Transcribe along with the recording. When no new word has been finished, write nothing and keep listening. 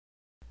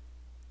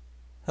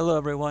Hello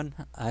everyone,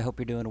 I hope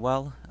you're doing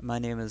well. My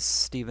name is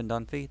Stephen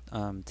Dunfee.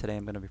 Today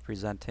I'm going to be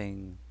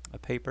presenting a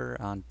paper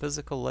on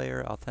physical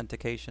layer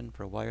authentication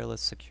for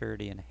wireless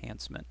security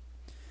enhancement,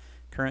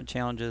 current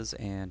challenges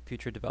and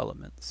future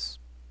developments.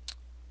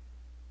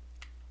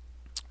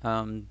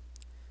 Um,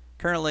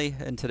 Currently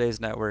in today's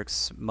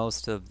networks,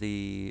 most of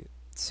the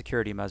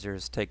security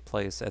measures take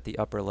place at the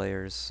upper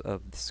layers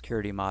of the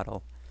security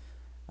model.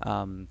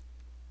 Um,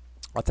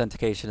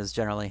 Authentication is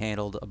generally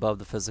handled above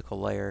the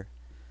physical layer.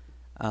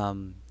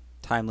 Um,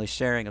 Timely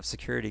sharing of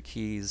security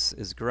keys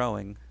is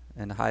growing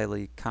in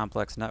highly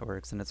complex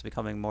networks, and it's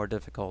becoming more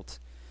difficult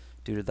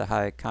due to the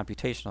high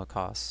computational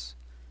costs.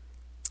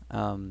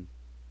 Um,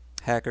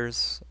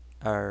 Hackers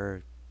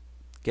are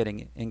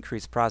getting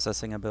increased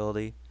processing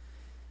ability,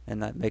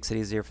 and that makes it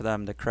easier for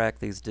them to crack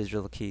these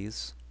digital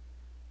keys,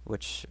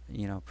 which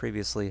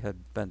previously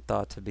had been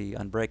thought to be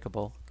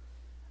unbreakable.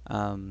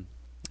 Um,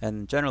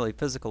 and generally,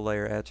 physical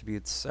layer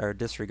attributes are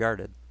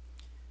disregarded.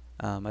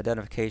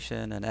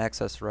 Identification and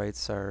access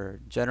rights are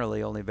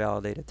generally only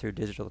validated through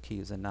digital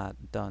keys and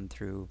not done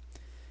through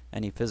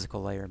any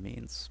physical layer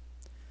means.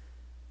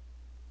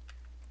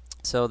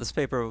 So this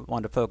paper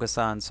wanted to focus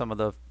on some of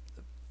the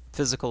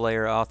physical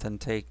layer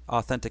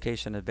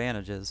authentication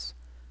advantages.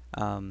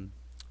 Um,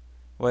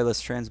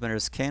 Wireless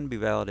transmitters can be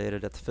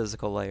validated at the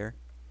physical layer.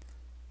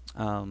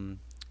 The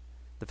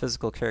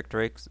physical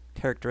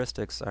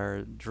characteristics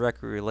are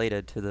directly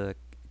related to the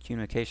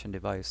communication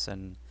device,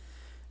 and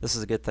this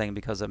is a good thing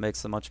because it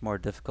makes it much more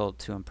difficult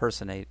to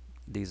impersonate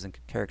these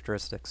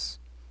characteristics.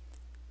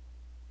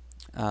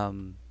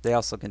 They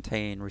also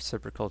contain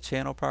reciprocal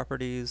channel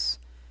properties,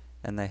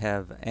 and they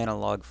have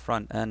analog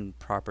front-end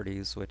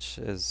properties, which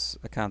is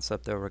a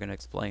concept that we're going to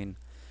explain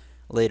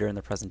later in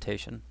the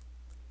presentation.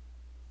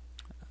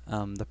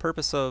 The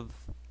purpose of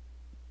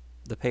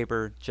the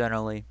paper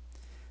generally,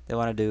 they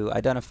wanted to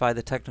identify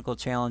the technical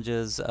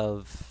challenges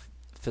of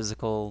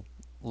physical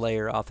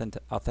layer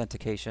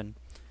authentication.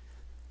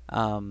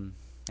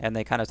 And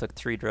they kind of took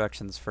three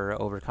directions for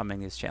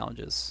overcoming these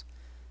challenges.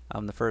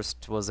 The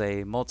first was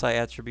a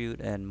multi-attribute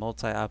and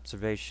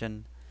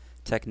multi-observation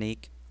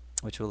technique,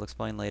 which we'll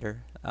explain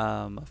later.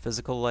 A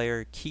physical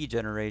layer key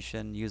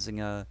generation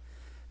using a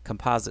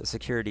composite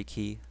security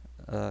key,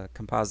 a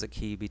composite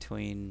key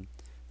between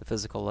the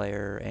physical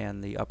layer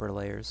and the upper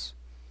layers.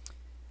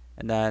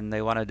 And then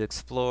they wanted to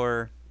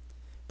explore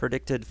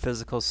predicted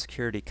physical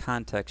security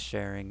context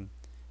sharing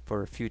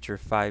for future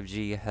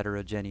 5G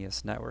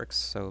heterogeneous networks.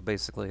 So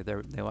basically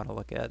they want to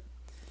look at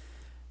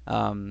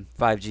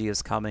 5G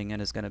is coming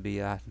and is going to be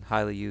a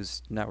highly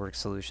used network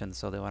solution,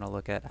 so they want to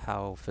look at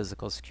how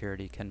physical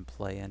security can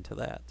play into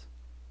that.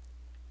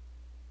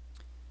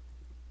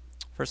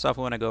 First off,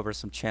 we want to go over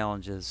some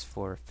challenges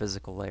for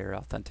physical layer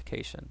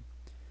authentication.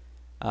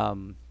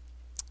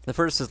 The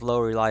first is low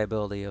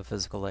reliability of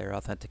physical layer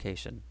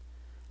authentication.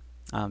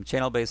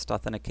 Channel-based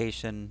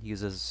authentication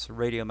uses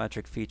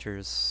radiometric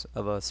features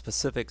of a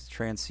specific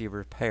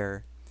transceiver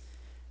pair,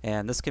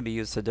 and this can be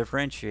used to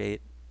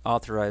differentiate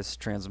authorized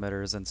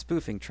transmitters and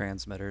spoofing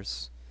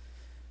transmitters,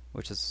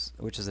 which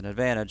is an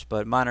advantage,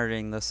 but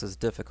monitoring this is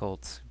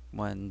difficult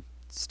when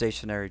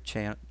stationary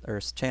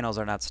channels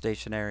are not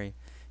stationary.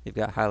 You've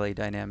got highly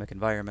dynamic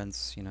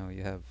environments.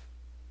 You have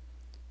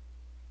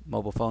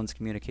mobile phones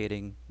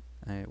communicating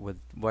with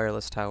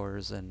wireless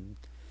towers and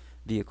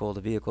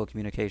vehicle-to-vehicle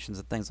communications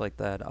and things like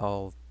that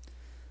all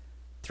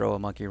throw a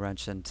monkey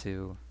wrench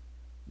into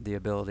the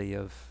ability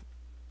of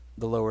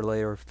the lower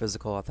layer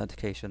physical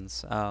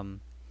authentications.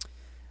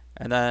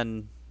 And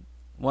then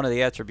one of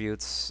the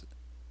attributes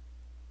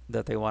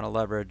that they want to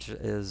leverage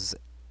is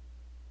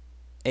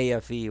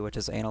AFE, which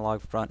is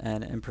analog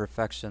front-end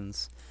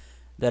imperfections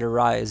that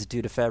arise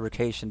due to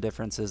fabrication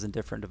differences in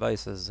different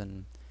devices.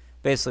 And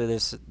basically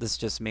this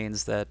just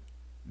means that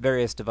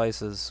various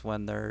devices,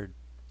 when they're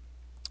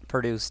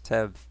produced,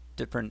 have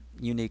different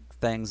unique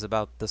things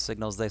about the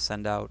signals they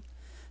send out,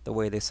 the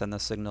way they send the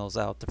signals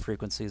out, the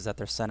frequencies that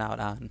they're sent out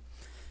on.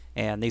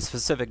 And these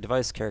specific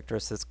device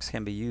characteristics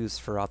can be used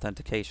for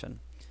authentication.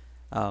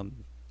 The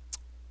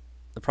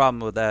problem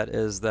with that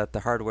is that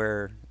the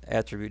hardware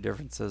attribute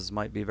differences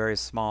might be very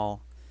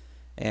small,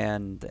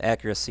 and the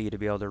accuracy to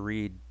be able to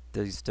read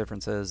these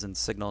differences and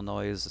signal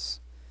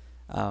noise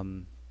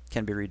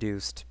can be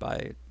reduced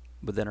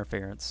with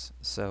interference,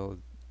 so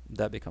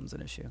that becomes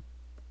an issue.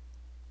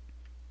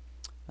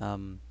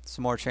 Some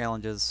more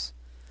challenges.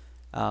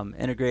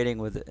 Integrating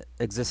with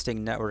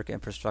existing network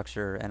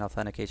infrastructure and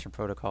authentication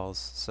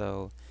protocols.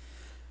 So,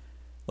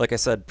 like I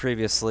said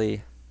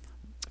previously,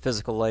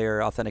 physical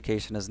layer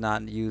authentication is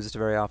not used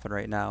very often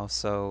right now,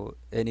 so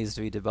it needs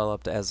to be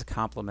developed as a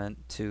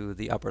complement to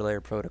the upper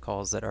layer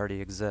protocols that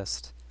already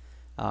exist.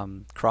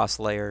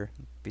 Cross-layer,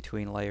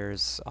 between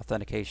layers,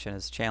 authentication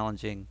is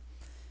challenging,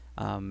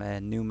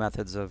 and new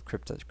methods of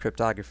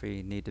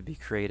cryptography need to be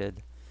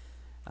created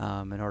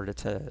in order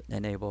to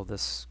enable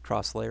this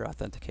cross-layer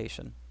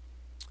authentication.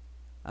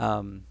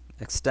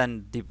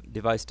 Extend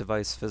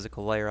device-to-device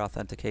physical layer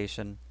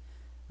authentication.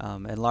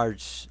 In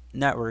large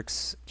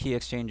networks, key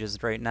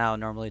exchanges right now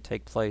normally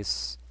take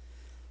place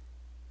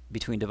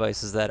between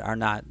devices that are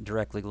not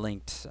directly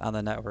linked on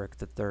the network,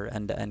 that they're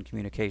end-to-end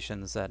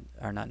communications that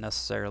are not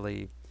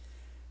necessarily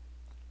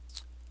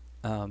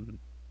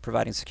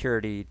providing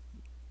security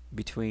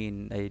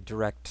between a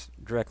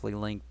directly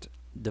linked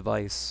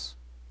device.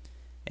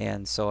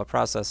 And so a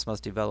process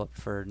must develop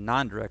for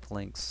non-direct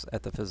links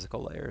at the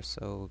physical layer.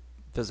 So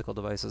physical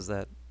devices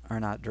that are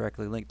not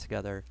directly linked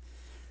together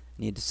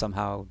need to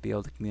somehow be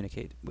able to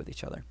communicate with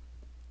each other.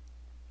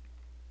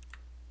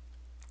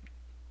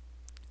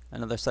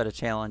 Another set of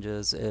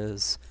challenges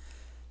is,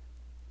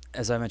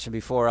 as I mentioned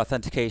before,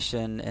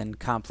 authentication in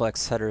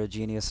complex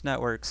heterogeneous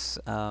networks,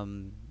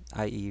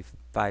 i.e.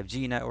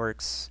 5G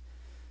networks.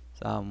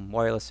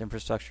 Wireless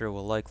infrastructure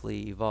will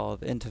likely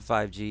evolve into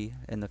 5G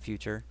in the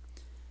future.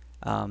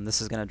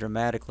 This is going to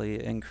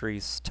dramatically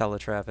increase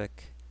teletraffic.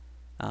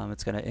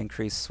 It's going to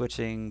increase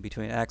switching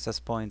between access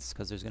points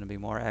because there's going to be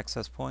more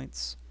access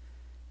points.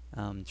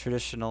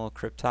 Traditional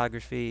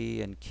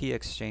cryptography and key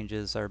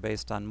exchanges are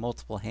based on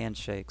multiple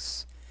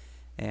handshakes,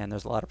 and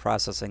there's a lot of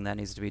processing that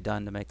needs to be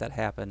done to make that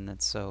happen,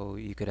 and so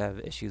you could have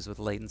issues with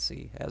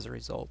latency as a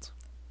result.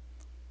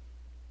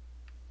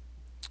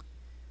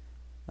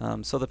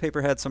 So the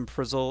paper had some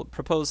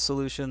proposed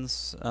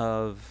solutions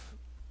of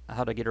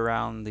how to get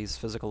around these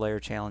physical layer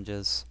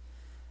challenges.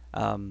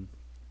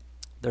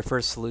 Their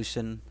first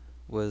solution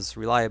was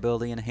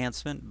reliability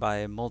enhancement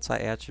by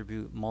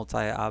multi-attribute,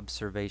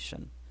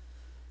 multi-observation.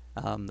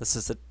 This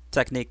is a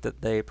technique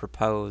that they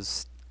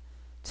proposed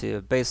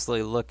to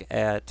basically look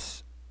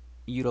at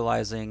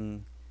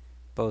utilizing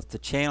both the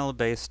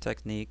channel-based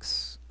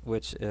techniques,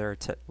 which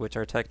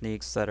are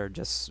techniques that are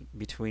just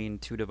between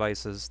two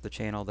devices, the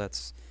channel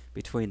that's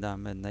between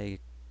them, and they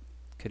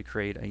could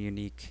create a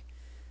unique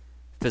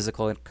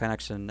physical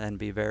connection and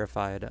be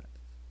verified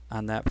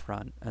on that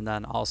front. And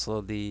then also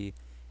the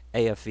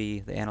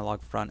AFE, the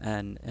analog front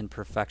end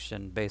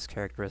imperfection based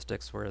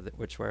characteristics,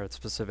 which were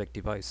specific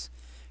device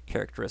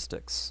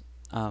characteristics.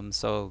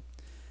 So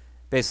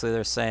basically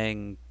they're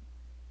saying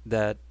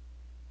that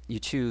you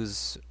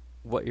choose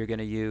what you're going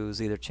to use,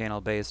 either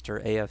channel based or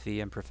AFE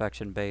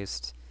imperfection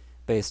based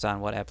on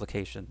what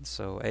application.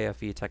 So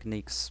AFE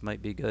techniques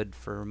might be good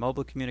for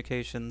mobile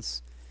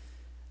communications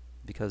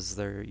because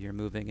you're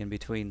moving in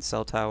between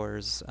cell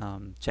towers.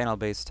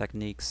 Channel-based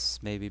techniques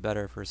may be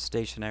better for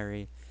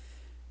stationary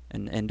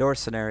and indoor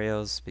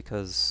scenarios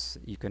because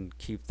you can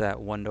keep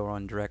that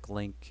one-to-one direct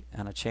link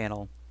on a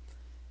channel.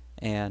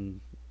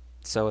 And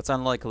so it's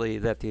unlikely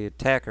that the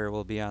attacker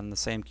will be on the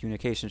same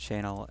communication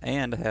channel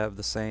and have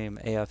the same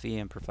AFE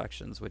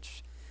imperfections,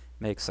 which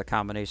makes a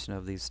combination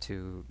of these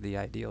two the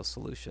ideal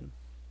solution.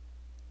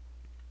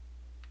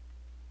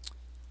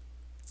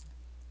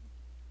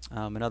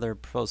 Another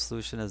proposed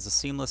solution is a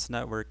seamless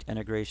network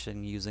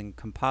integration using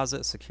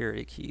composite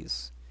security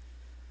keys.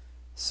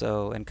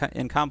 So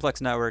in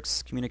complex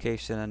networks,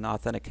 communication and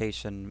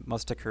authentication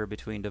must occur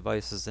between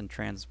devices and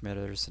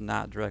transmitters,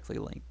 not directly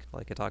linked,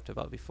 like I talked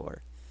about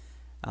before.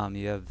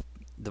 You have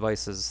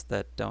devices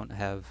that don't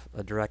have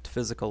a direct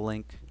physical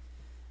link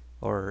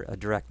or a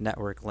direct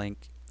network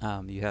link.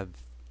 You have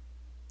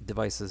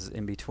devices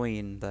in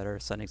between that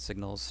are sending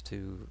signals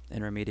to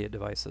intermediate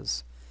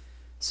devices.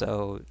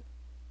 So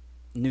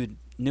new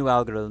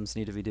algorithms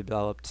need to be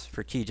developed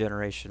for key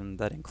generation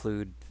that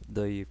include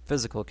the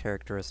physical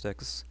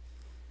characteristics,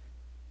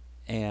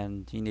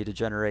 and you need to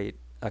generate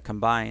a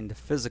combined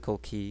physical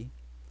key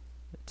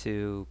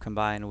to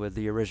combine with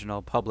the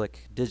original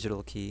public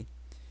digital key,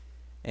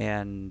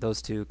 and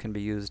those two can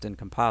be used in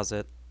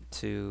composite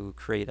to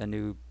create a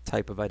new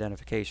type of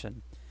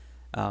identification.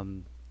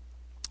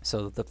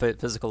 So the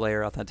physical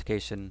layer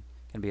authentication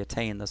can be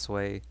attained this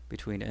way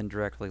between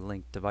indirectly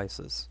linked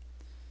devices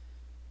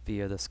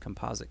via this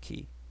composite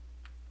key.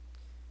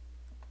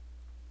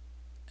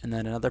 And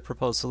then another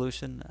proposed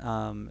solution,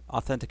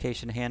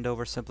 authentication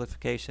handover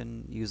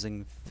simplification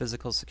using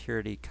physical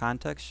security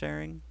context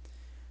sharing.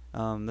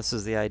 This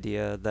is the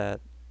idea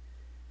that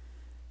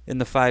in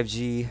the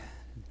 5G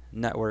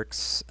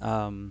networks,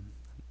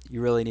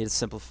 you really need to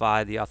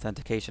simplify the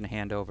authentication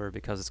handover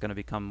because it's going to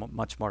become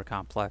much more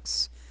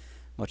complex,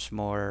 much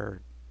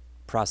more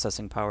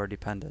processing power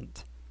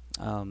dependent.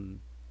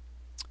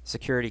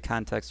 Security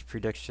context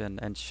prediction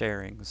and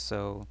sharing.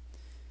 So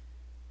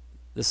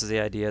this is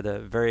the idea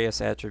that various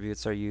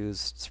attributes are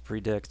used to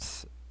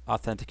predict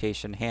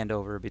authentication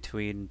handover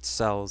between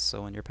cells.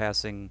 So when you're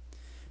passing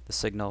the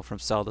signal from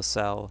cell to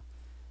cell,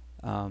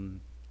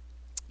 you're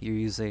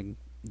using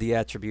the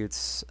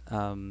attributes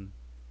DOA,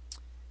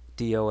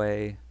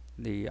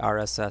 the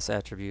RSS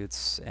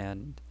attributes,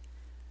 and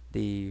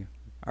the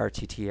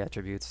RTT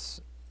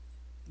attributes,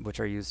 which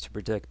are used to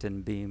predict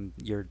and beam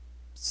your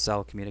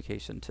cell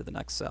communication to the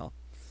next cell.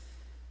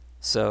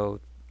 So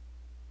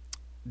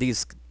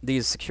these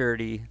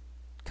security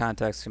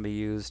contexts can be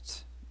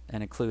used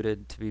and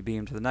included to be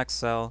beamed to the next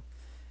cell,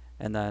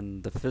 and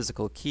then the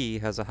physical key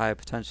has a high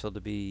potential to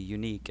be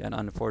unique and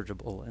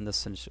unforgeable in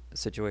this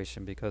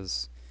situation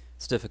because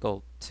it's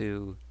difficult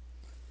to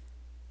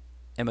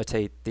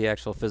imitate the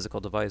actual physical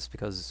device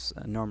because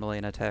normally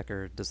an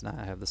attacker does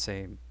not have the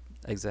same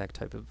exact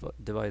type of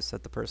device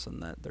that the person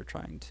that they're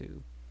trying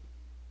to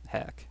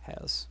hack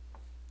has.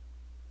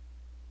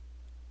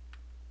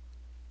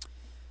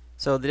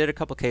 So they did a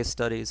couple case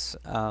studies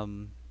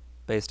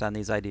based on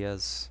these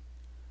ideas.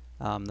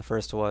 The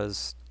first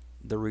was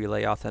the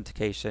relay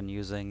authentication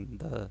using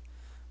the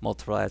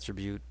multiple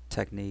attribute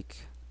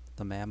technique,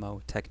 the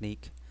MAMO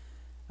technique.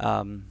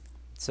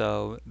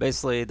 So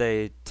basically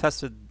they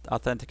tested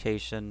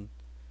authentication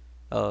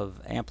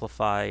of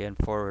amplify and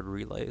forward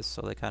relays.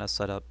 So they kind of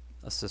set up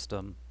a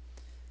system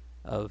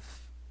of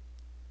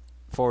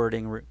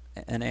forwarding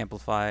and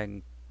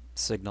amplifying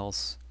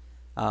signals.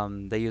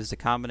 They used a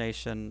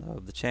combination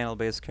of the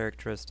channel-based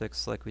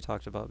characteristics like we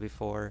talked about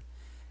before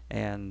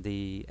and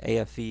the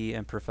AFE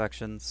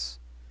imperfections.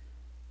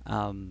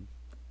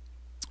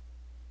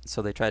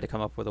 So they tried to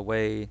come up with a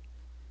way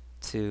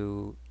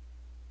to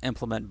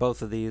implement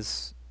both of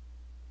these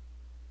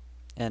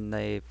in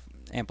a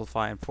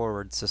amplify and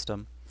forward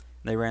system.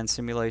 They ran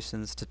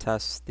simulations to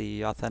test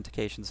the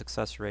authentication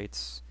success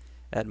rates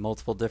at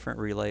multiple different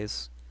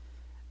relays,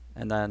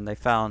 and then they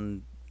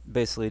found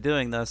basically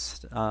doing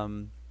this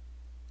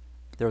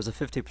there was a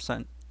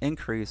 50%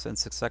 increase in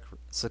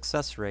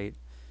success rate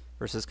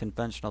versus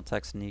conventional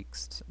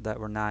techniques that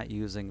were not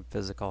using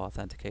physical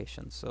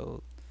authentication.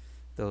 So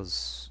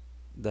those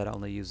that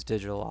only use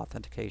digital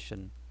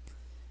authentication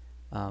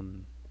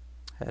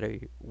had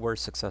a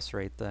worse success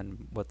rate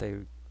than what they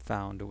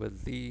found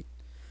with the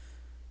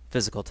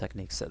physical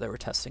techniques that they were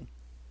testing.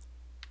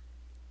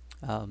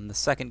 The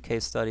second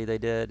case study they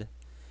did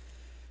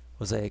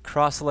was a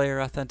cross-layer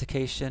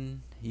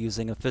authentication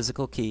using a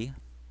physical key.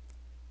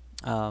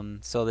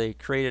 So they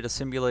created a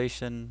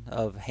simulation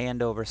of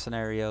handover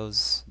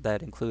scenarios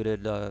that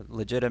included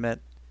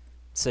legitimate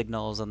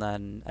signals and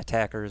then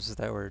attackers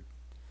that were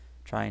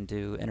trying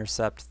to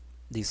intercept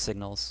these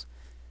signals.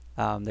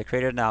 They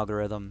created an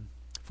algorithm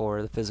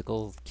for the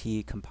physical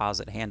key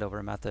composite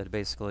handover method,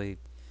 basically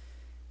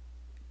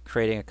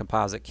creating a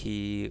composite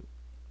key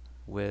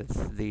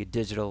with the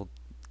digital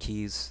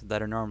keys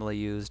that are normally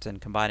used and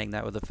combining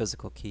that with a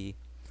physical key.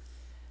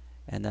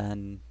 And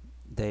then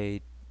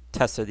they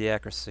tested the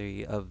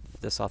accuracy of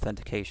this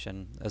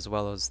authentication as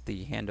well as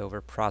the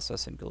handover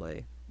processing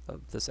delay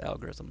of this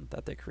algorithm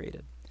that they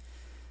created.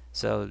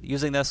 So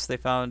using this, they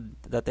found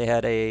that they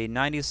had a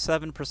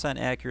 97%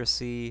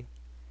 accuracy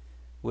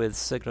with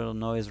signal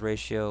noise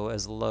ratio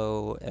as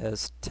low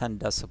as 10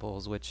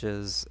 decibels, which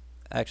is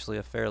actually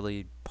a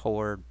fairly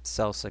poor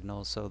cell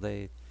signal, so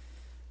they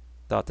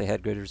thought they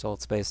had good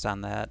results based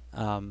on that.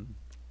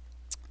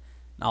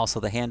 Also,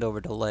 the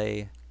handover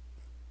delay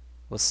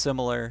was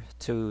similar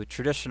to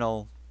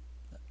traditional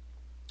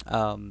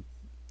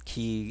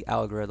key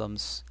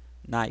algorithms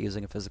not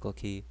using a physical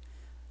key,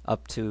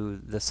 up to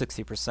the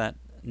 60%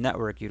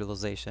 network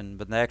utilization,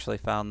 but they actually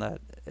found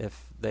that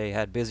if they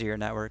had busier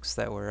networks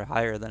that were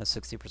higher than a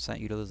 60%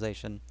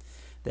 utilization,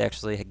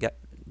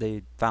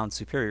 they found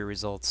superior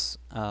results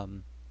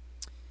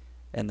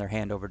in their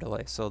handover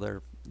delay.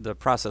 So the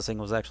processing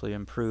was actually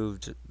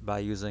improved by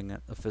using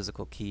a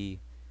physical key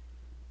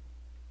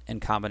in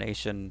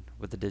combination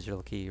with the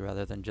digital key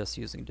rather than just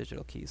using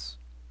digital keys.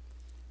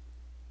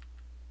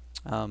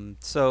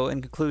 So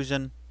in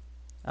conclusion,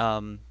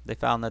 they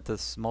found that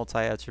this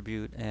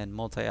multi-attribute and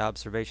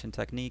multi-observation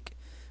technique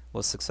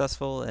was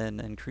successful in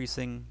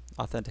increasing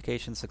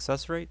authentication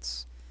success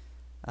rates.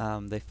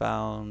 They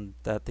found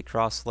that the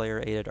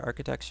cross-layer aided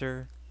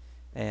architecture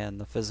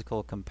and the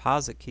physical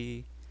composite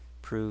key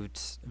proved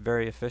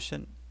very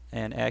efficient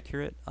and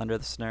accurate under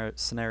the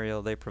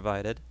scenario they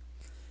provided.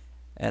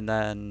 And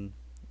then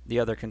the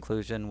other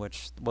conclusion,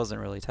 which wasn't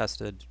really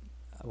tested,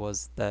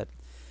 was that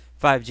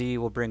 5G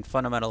will bring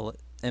fundamental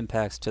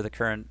impacts to the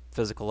current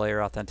physical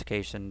layer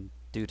authentication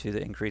due to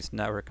the increased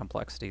network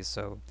complexities.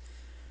 So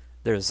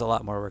there's a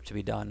lot more work to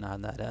be done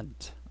on that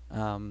end.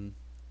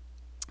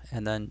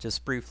 And then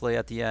just briefly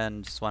at the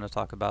end, just want to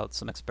talk about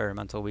some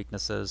experimental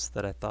weaknesses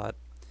that I thought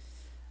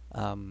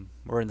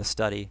were in the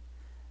study.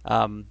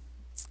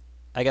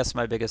 I guess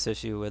my biggest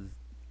issue with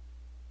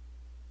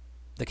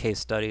the case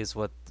studies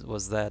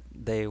was that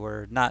they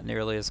were not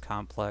nearly as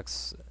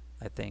complex,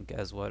 I think,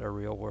 as what a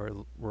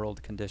real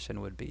world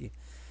condition would be.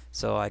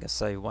 So I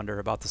guess I wonder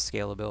about the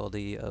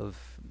scalability of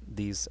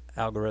these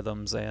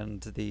algorithms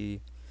and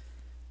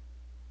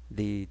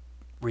the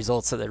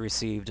results that they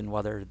received and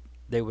whether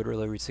they would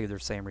really receive their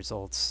same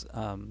results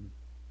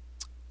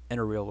in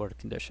a real world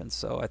condition.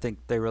 So I think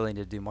they really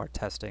need to do more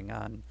testing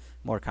on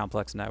more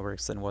complex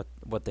networks than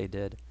what they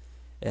did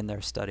in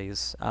their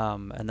studies.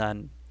 And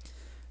then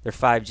their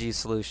 5G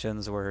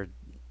solutions were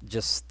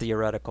just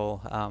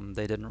theoretical.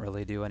 They didn't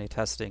really do any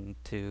testing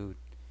to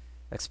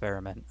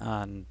experiment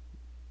on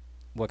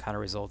what kind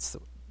of results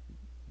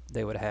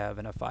they would have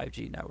in a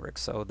 5G network.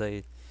 So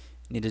they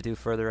need to do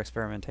further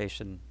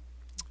experimentation,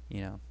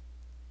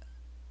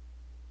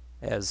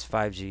 as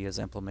 5G is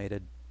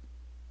implemented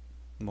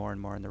more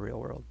and more in the real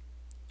world.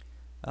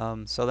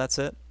 So that's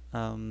it.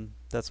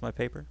 That's my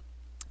paper.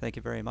 Thank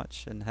you very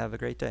much and have a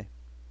great day.